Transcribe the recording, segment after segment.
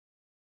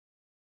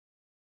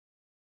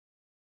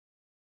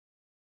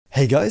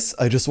Hey guys,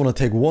 I just want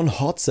to take one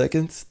hot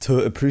second to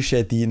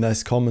appreciate the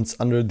nice comments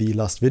under the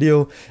last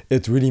video.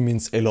 It really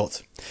means a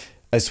lot.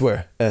 I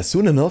swear,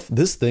 soon enough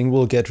this thing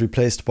will get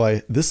replaced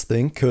by this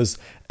thing because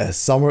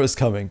summer is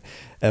coming.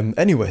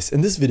 Anyways,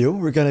 in this video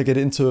we're gonna get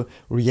into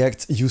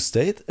React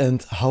useState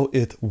and how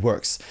it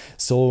works.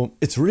 So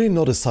it's really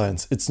not a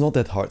science, it's not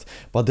that hard,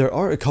 but there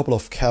are a couple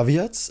of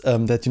caveats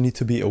that you need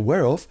to be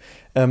aware of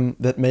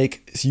that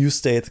make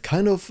useState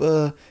kind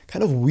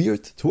of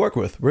weird to work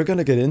with. We're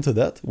gonna get into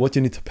that, what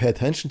you need to pay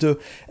attention to,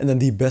 and then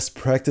the best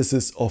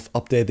practices of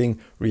updating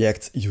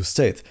React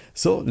useState.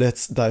 So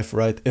let's dive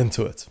right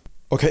into it.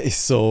 Okay,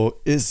 so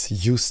is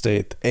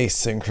useState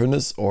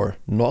asynchronous or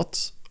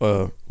not?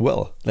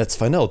 Well, let's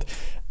find out.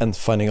 And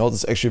finding out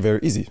is actually very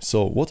easy.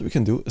 So what we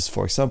can do is,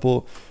 for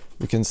example,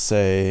 we can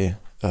say,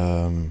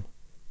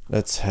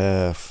 let's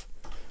have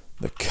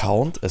the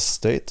count as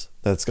state.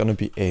 That's gonna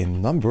be a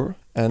number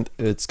and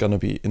it's gonna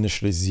be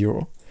initially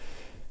 0.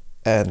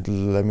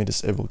 And let me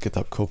disable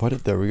GitHub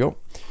Copilot, there we go.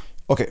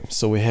 Okay,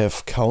 so we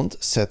have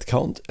count, set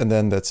count, and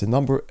then that's a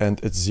number and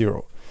it's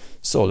 0.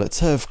 So let's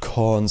have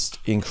const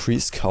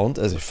increase count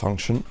as a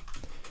function,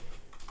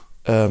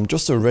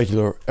 just a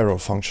regular arrow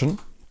function.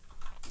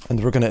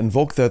 And we're going to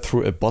invoke that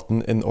through a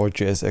button in our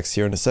JSX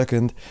here in a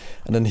second.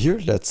 And then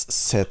here, let's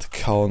set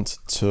count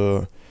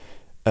to,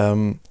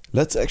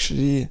 let's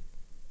actually,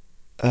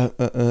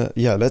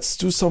 let's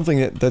do something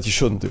that you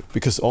shouldn't do.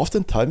 Because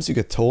oftentimes you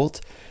get told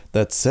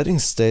that setting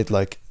state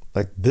like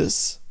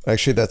this,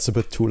 actually that's a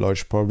bit too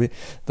large probably,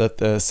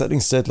 that setting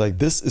state like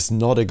this is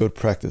not a good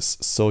practice.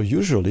 So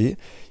usually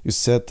you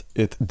set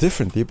it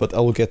differently, but I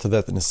will get to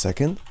that in a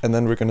second. And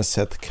then we're going to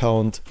set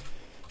count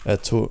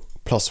to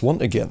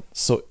 +1 again.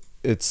 So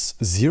it's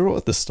 0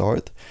 at the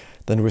start,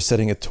 then we're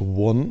setting it to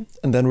 1,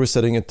 and then we're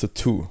setting it to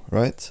 2,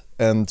 right?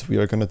 And we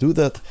are going to do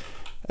that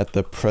at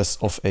the press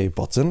of a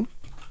button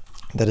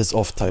that is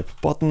of type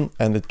button,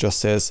 and it just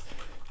says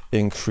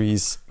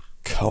increase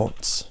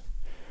count.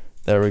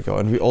 There we go.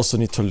 And we also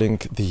need to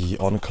link the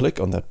on click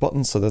on that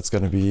button, so that's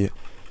going to be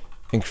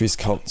increase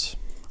count.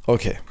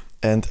 Okay,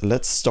 and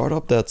let's start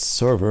up that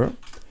server.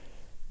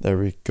 There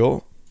we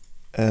go.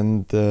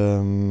 And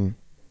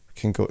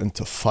can go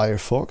into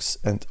Firefox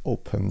and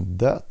open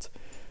that.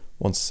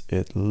 Once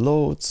it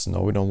loads,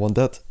 no, we don't want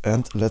that.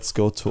 And let's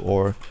go to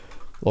our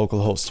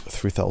localhost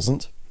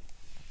 3000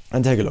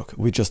 and take a look.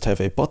 We just have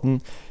a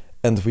button,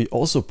 and we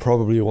also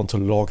probably want to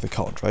log the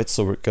count, right?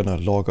 So we're gonna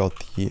log out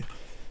the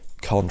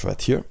count right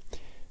here.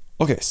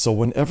 Okay, so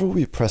whenever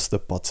we press the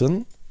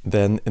button,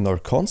 then in our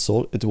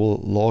console, it will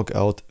log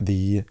out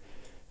the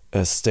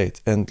state.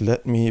 And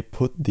let me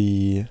put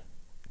the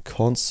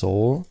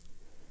console,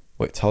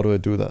 wait, how do I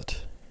do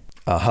that?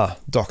 Aha,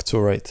 doc to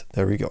right,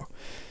 there we go.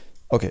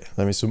 Okay,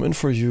 let me zoom in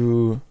for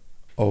you.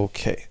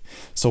 Okay,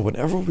 so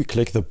whenever we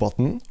click the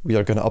button, we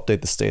are gonna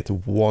update the state to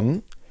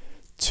 1,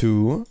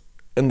 2,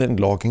 and then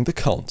logging the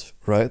count,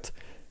 right?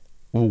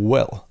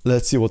 Well,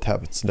 let's see what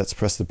happens. Let's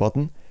press the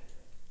button.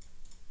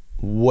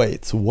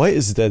 Wait, why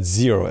is that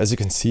 0? As you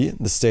can see,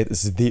 the state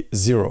is the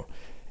 0.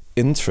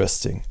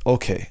 Interesting.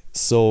 Okay,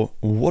 so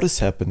what is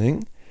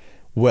happening?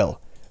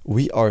 Well,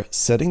 we are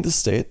setting the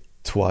state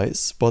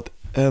twice, but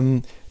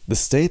the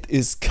state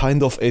is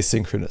kind of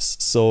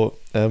asynchronous. So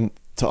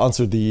to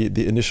answer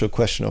the initial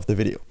question of the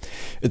video,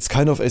 it's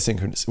kind of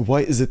asynchronous.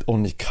 Why is it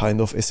only kind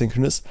of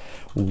asynchronous?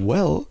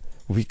 Well,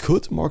 we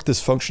could mark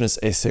this function as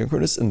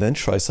asynchronous and then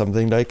try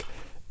something like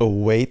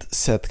await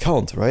set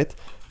count, right?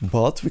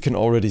 But we can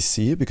already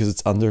see, because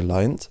it's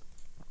underlined,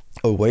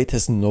 await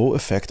has no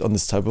effect on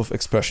this type of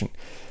expression.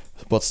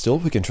 But still,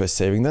 we can try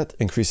saving that,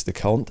 increase the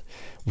count.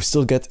 We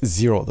still get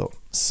 0 though.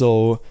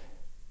 So,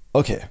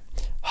 okay.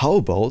 How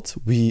about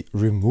we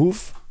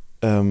remove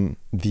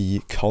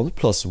the count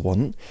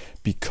 +1,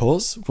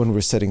 because when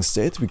we're setting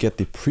state, we get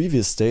the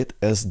previous state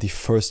as the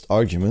first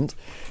argument,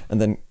 and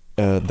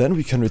then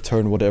we can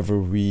return whatever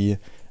we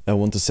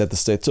want to set the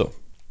state to.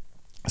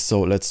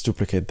 So let's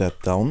duplicate that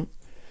down,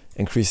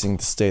 increasing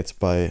the state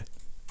by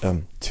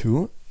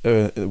 2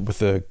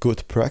 with a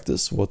good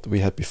practice. What we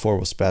had before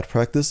was bad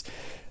practice.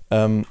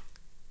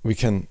 We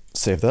can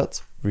save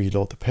that,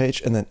 reload the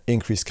page, and then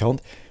increase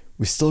count.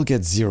 We still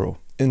get 0.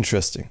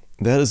 Interesting.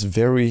 That is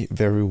very,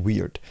 very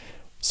weird.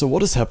 So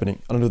what is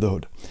happening under the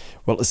hood?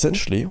 Well,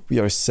 essentially, we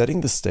are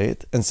setting the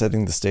state and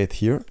setting the state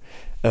here,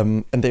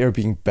 and they are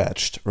being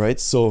batched, right?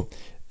 So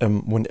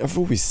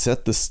whenever we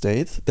set the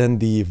state, then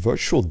the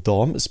virtual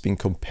DOM is being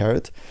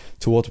compared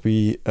to what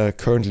we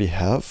currently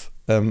have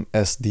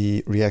as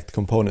the React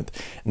component.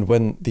 And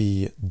when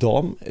the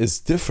DOM is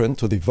different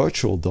to the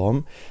virtual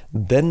DOM,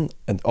 then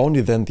and only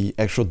then the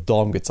actual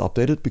DOM gets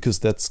updated, because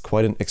that's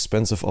quite an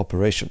expensive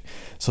operation.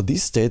 So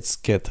these states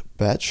get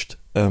batched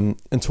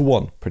into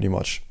one pretty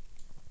much.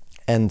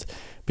 And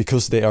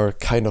because they are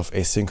kind of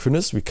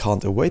asynchronous, we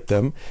can't await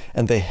them,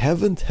 and they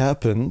haven't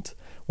happened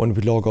when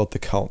we log out the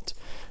count.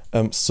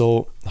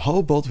 So how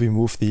about we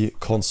move the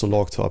console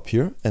log to up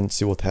here and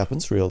see what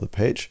happens, reload the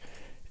page,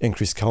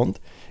 increase count.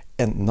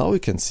 And now we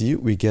can see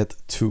we get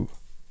 2.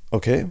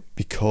 okay?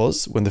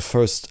 Because when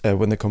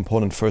the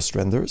component first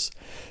renders,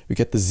 we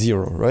get the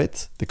 0,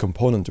 right? The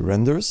component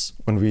renders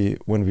when we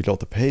load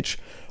the page.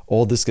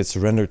 All this gets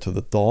rendered to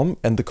the DOM,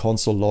 and the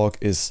console log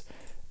is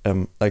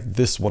like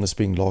this one is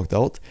being logged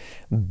out.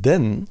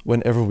 Then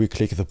whenever we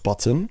click the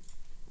button,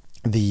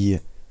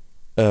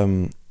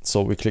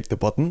 so we click the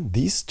button,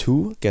 these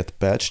two get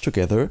batched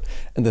together,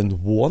 and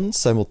then one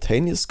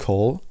simultaneous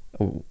call,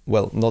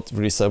 well, not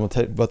really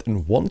simultaneous, but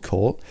in one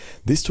call,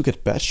 these two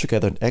get batched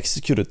together and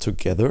executed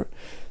together.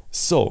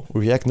 So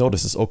React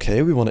notices,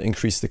 okay, we want to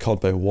increase the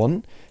count by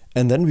 1,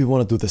 and then we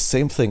want to do the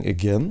same thing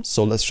again.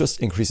 So let's just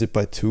increase it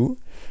by 2,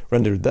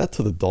 render that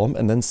to the DOM,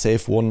 and then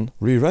save one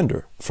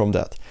re-render from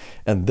that.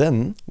 And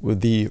then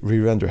the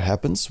re-render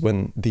happens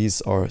when these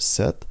are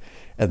set,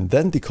 and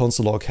then the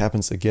console log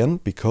happens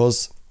again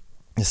because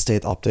the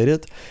state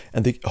updated,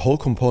 and the whole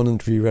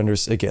component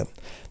re-renders again.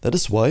 That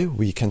is why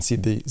we can see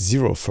the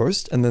 0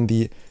 first and then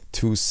the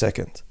 2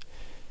 second.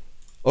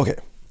 Okay,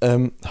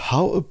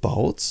 how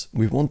about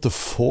we want to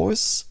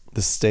force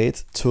the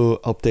state to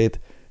update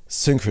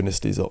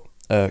synchronously though?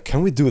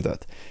 Can we do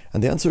that?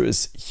 And the answer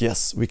is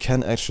yes, we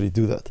can actually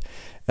do that.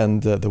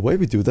 And the way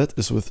we do that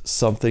is with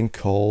something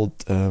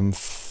called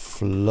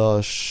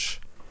flush.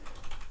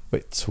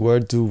 Wait,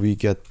 where do we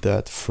get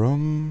that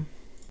from?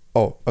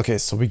 Oh, okay,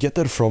 so we get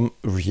that from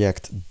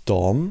React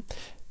DOM,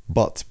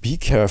 but be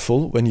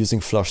careful when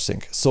using flush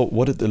sync. So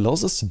what it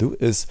allows us to do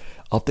is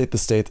update the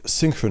state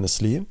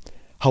synchronously.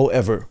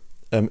 However,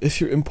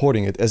 if you're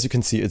importing it, as you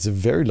can see, it's a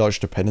very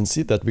large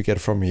dependency that we get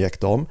from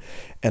React DOM,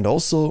 and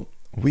also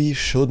we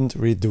shouldn't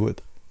redo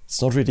it.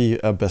 It's not really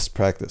a best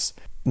practice.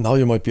 Now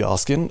you might be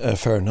asking,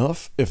 fair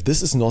enough, if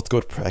this is not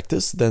good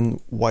practice, then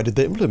why did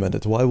they implement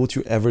it? Why would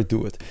you ever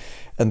do it?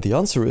 And the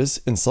answer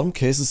is, in some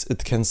cases,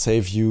 it can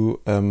save you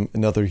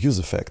another use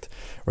effect,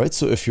 right?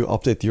 So if you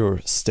update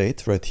your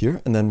state right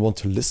here and then want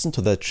to listen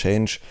to that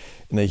change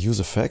in a use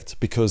effect,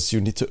 because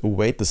you need to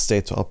await the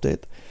state to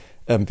update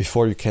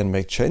before you can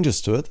make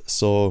changes to it,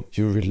 so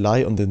you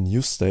rely on the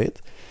new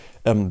state,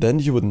 then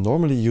you would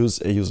normally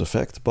use a use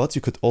effect, but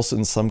you could also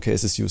in some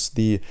cases use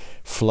the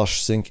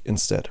flush sync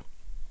instead.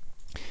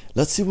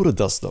 Let's see what it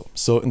does though.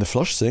 So in the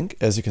flush sync,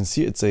 as you can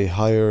see, it's a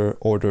higher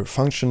order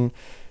function,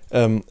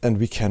 and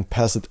we can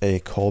pass it a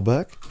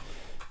callback.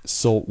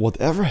 So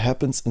whatever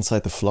happens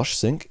inside the flush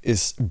sync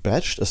is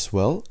batched as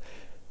well,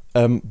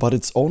 but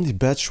it's only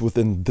batched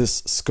within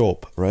this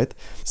scope, right?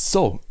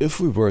 So if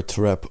we were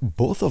to wrap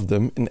both of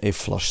them in a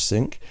flush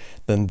sync,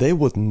 then they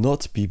would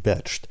not be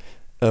batched.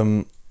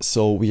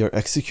 So we are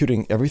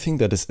executing everything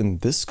that is in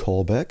this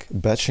callback,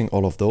 batching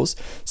all of those.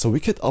 So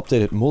we could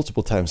update it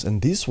multiple times,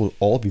 and these will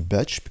all be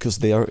batched because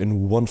they are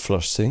in one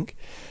flush sync.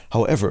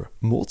 However,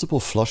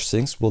 multiple flush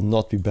syncs will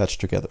not be batched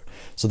together.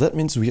 So that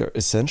means we are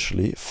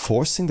essentially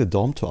forcing the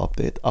DOM to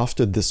update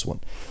after this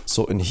one.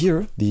 So in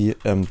here, the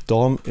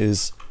DOM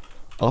is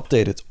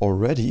updated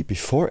already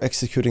before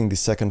executing the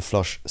second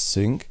flush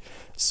sync.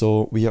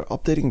 So we are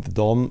updating the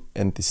DOM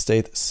and the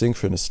state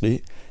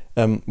synchronously,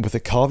 with a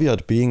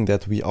caveat being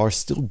that we are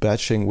still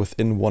batching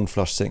within one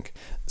flush sync.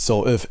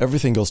 So if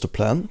everything goes to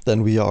plan,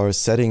 then we are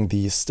setting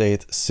the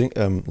state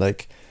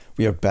like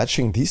we are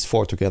batching these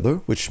 4 together,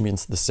 which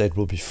means the state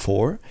will be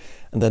 4,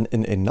 and then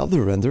in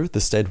another render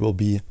the state will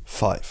be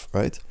 5,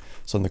 right?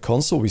 So in the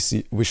console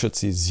we should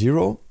see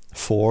 0,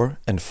 4,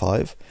 and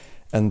 5,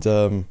 and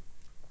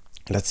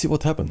let's see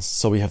what happens.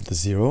 So we have the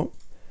 0.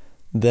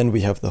 Then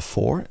we have the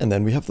 4, and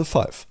then we have the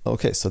 5.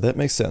 Okay, so that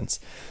makes sense.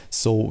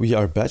 So we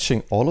are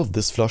batching all of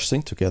this flush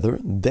sync together,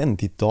 then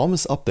the DOM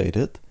is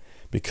updated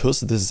because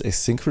this is a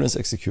synchronous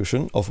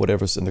execution of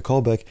whatever's in the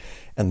callback,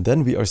 and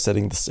then we are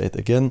setting the state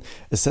again.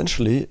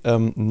 Essentially,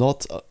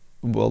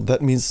 that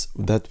means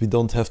that we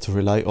don't have to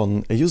rely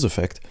on a use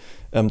effect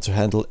to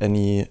handle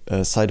any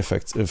side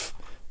effects if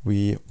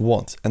we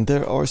want. And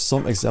there are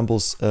some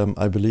examples,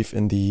 I believe,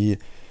 in the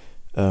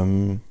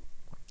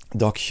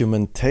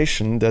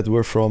documentation that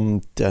were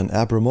from Dan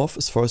Abramov,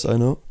 as far as I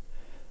know.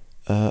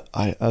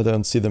 I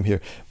don't see them here,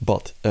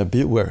 but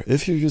be aware,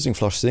 if you're using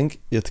flush sync,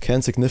 it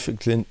can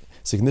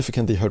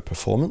significantly hurt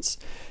performance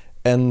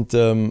and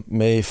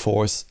may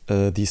force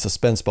the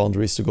suspense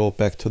boundaries to go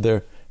back to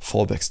their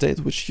fallback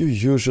state, which you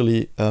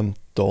usually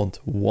don't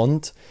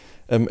want,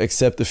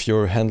 except if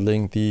you're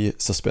handling the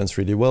suspense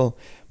really well.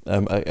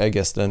 I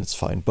guess then it's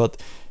fine, but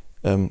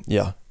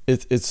yeah.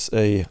 It's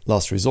a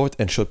last resort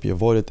and should be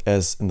avoided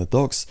as in the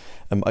docs.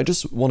 I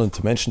just wanted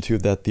to mention to you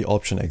that the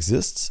option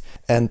exists,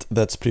 and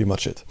that's pretty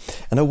much it.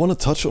 And I want to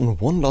touch on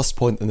one last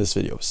point in this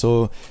video.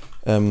 So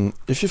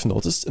if you've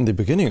noticed in the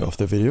beginning of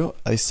the video,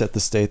 I set the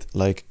state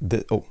like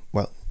this. Oh,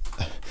 well,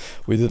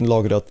 we didn't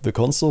log it out to the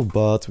console,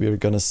 but we're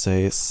gonna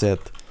say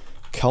set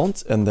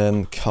count and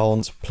then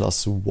count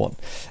plus 1.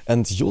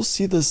 And you'll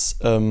see this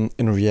in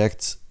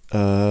React,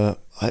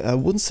 I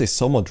wouldn't say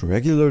somewhat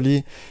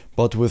regularly,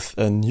 but with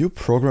new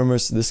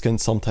programmers, this can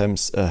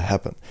sometimes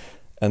happen.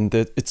 And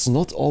it's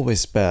not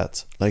always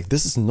bad. Like,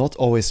 this is not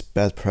always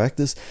bad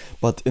practice,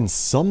 but in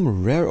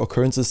some rare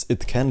occurrences,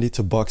 it can lead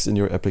to bugs in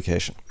your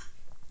application.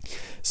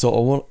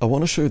 So I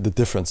want to show you the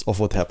difference of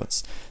what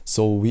happens.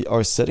 So we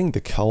are setting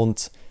the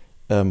count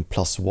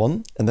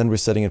 +1, and then we're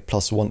setting it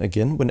 +1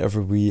 again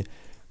whenever we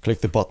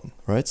click the button,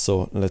 right?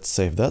 So let's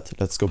save that.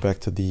 Let's go back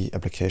to the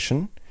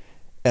application.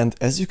 And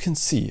as you can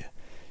see,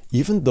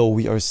 even though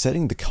we are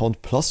setting the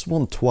count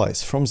 +1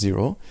 twice from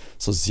 0,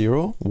 so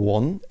 0,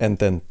 1, and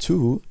then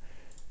 2,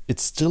 it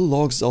still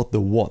logs out the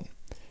 1.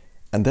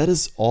 And that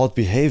is odd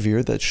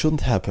behavior that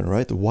shouldn't happen,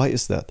 right? Why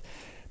is that?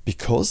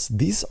 Because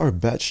these are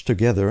batched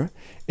together.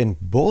 In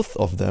both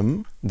of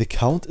them, the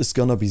count is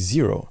gonna be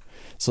 0.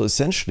 So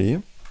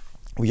essentially,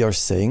 we are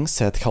saying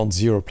set count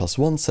 0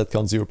 +1, set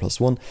count 0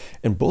 +1.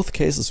 In both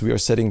cases, we are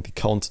setting the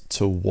count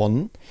to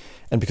 1.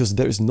 And because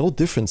there is no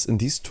difference in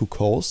these two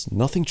calls,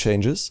 nothing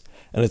changes,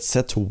 and it's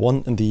set to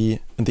 1 in the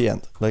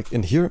end. Like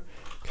in here,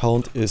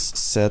 count is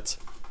set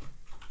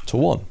to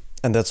 1.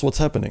 And that's what's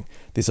happening.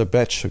 These are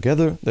batched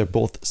together. They're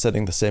both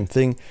setting the same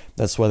thing.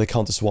 That's why the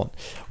count is 1.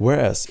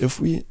 Whereas if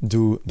we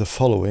do the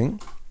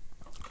following,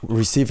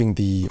 receiving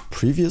the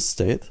previous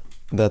state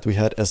that we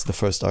had as the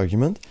first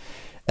argument,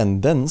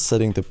 and then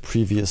setting the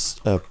previous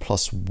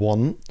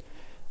 +1,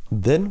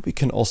 then we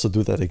can also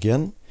do that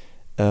again,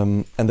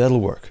 and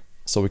that'll work.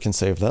 So we can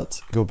save that,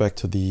 go back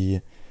to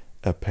the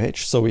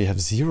page. So we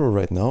have 0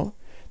 right now.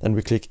 Then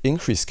we click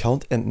increase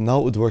count, and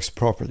now it works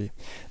properly.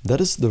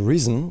 That is the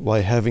reason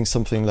why having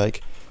something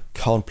like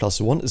count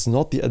 +1 is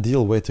not the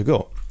ideal way to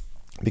go.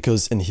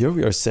 Because in here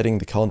we are setting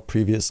the count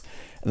previous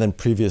and then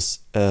previous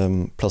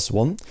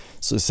 +1.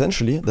 So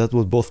essentially that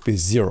will both be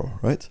 0,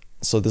 right?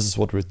 So this is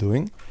what we're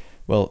doing.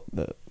 Well,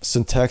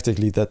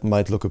 syntactically that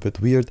might look a bit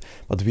weird,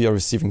 but we are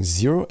receiving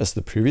 0 as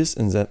the previous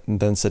and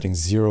then setting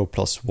 0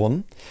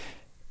 +1.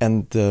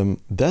 And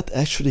that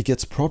actually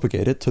gets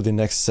propagated to the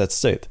next set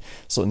state.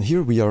 So in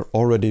here we are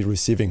already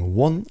receiving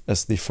 1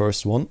 as the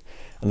first one,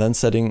 and then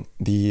setting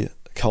the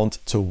count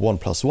to 1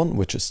 +1,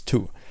 which is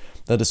 2.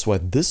 That is why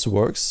this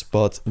works,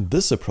 but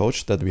this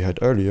approach that we had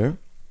earlier,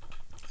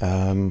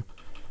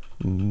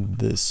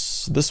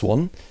 this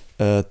one,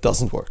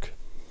 doesn't work.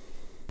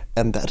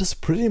 And that is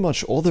pretty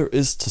much all there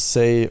is to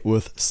say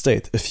with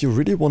state. If you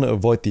really want to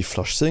avoid the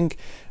flush sync,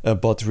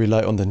 but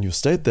rely on the new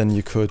state, then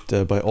you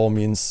could by all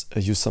means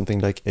use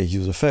something like a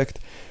useEffect,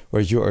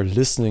 where you are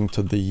listening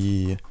to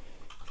the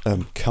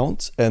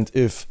count. And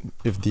if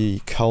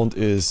the count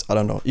is, I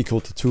don't know,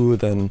 equal to 2,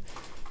 then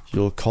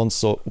you'll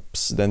console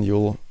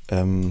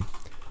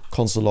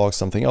log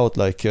something out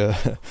like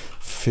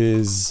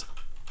fizz,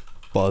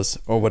 buzz,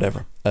 or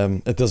whatever.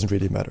 It doesn't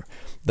really matter.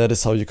 That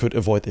is how you could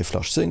avoid a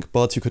flush sync,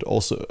 but you could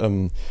also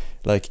do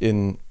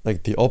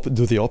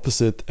the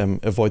opposite,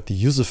 avoid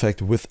the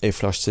useEffect with a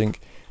flush sync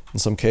in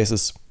some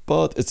cases,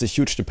 but it's a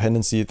huge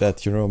dependency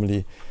that you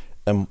normally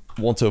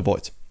want to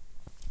avoid.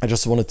 I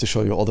just wanted to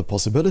show you all the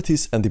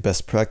possibilities and the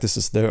best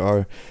practices there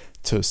are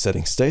to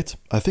setting state.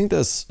 I think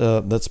that's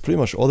pretty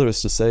much all there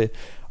is to say.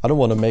 I don't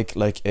want to make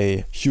like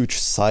a huge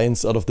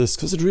science out of this,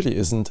 because it really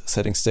isn't.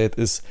 Setting state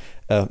is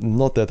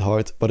not that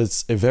hard, but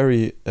it's a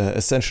very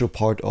essential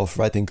part of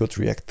writing good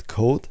React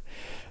code.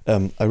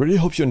 I really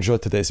hope you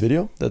enjoyed today's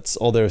video. That's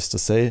all there is to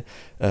say.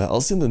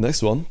 I'll see you in the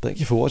next one. Thank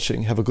you for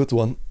watching. Have a good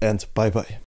one, and bye bye.